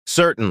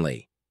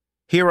Certainly.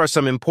 Here are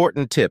some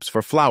important tips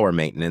for flower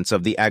maintenance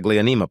of the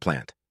Aglaonema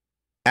plant.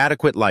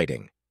 Adequate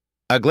lighting.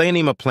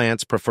 Aglaonema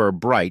plants prefer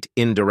bright,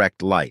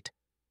 indirect light.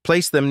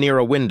 Place them near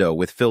a window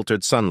with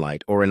filtered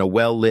sunlight or in a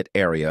well-lit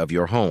area of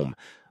your home.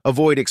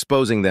 Avoid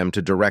exposing them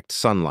to direct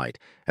sunlight,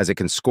 as it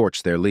can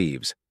scorch their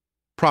leaves.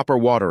 Proper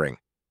watering.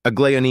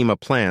 Aglaonema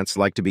plants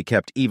like to be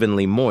kept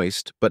evenly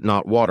moist but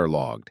not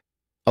waterlogged.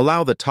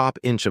 Allow the top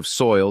inch of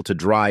soil to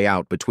dry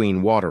out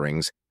between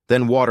waterings,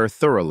 then water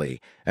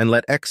thoroughly and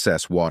let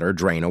excess water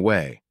drain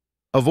away.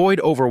 Avoid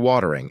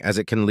overwatering as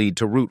it can lead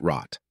to root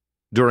rot.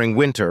 During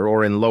winter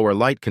or in lower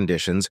light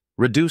conditions,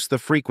 reduce the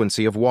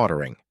frequency of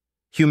watering.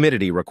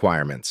 Humidity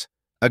requirements.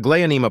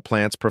 Aglaonema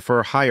plants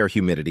prefer higher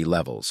humidity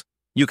levels.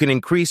 You can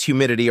increase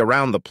humidity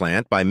around the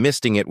plant by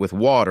misting it with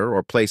water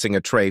or placing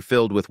a tray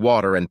filled with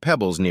water and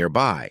pebbles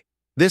nearby.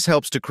 This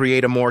helps to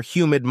create a more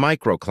humid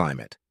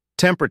microclimate.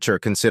 Temperature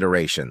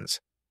considerations.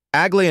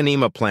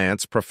 Aglaonema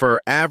plants prefer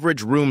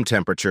average room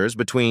temperatures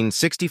between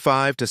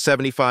 65 to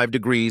 75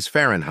 degrees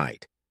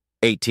Fahrenheit,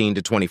 18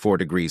 to 24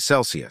 degrees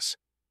Celsius.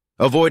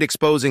 Avoid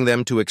exposing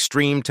them to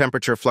extreme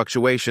temperature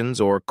fluctuations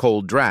or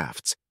cold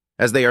drafts,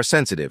 as they are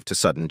sensitive to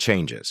sudden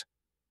changes.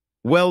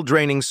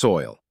 Well-draining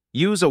soil.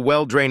 Use a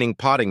well-draining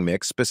potting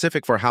mix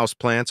specific for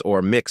houseplants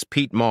or mix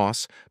peat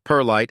moss,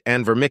 perlite,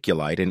 and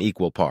vermiculite in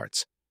equal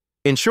parts.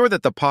 Ensure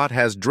that the pot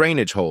has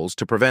drainage holes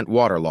to prevent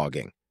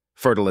waterlogging.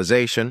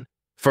 Fertilization.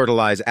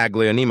 Fertilize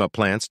Aglaonema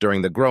plants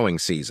during the growing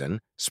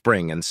season,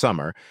 spring and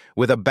summer,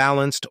 with a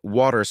balanced,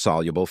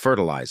 water-soluble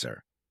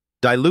fertilizer.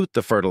 Dilute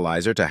the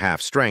fertilizer to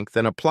half strength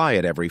and apply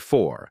it every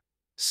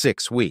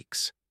 4-6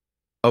 weeks.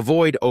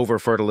 Avoid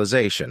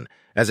over-fertilization,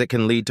 as it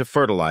can lead to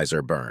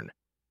fertilizer burn.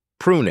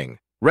 Pruning.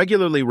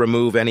 Regularly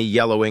remove any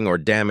yellowing or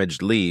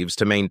damaged leaves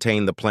to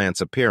maintain the plant's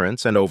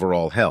appearance and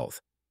overall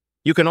health.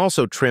 You can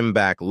also trim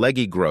back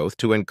leggy growth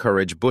to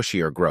encourage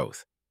bushier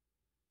growth.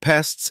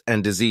 Pests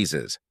and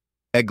diseases.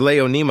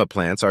 Aglaonema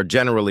plants are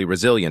generally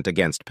resilient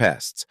against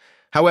pests.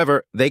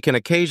 However, they can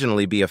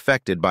occasionally be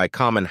affected by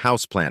common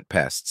houseplant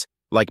pests,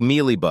 like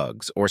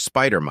mealybugs or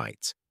spider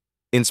mites.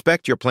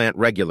 Inspect your plant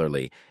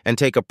regularly and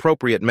take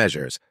appropriate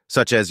measures,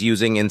 such as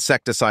using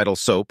insecticidal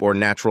soap or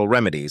natural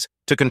remedies,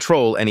 to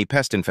control any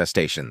pest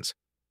infestations.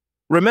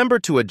 Remember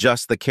to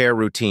adjust the care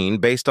routine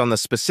based on the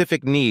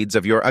specific needs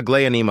of your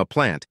Aglaonema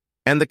plant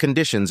and the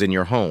conditions in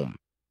your home.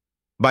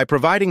 By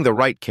providing the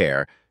right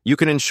care, you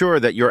can ensure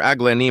that your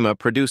Aglaonema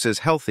produces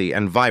healthy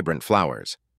and vibrant flowers.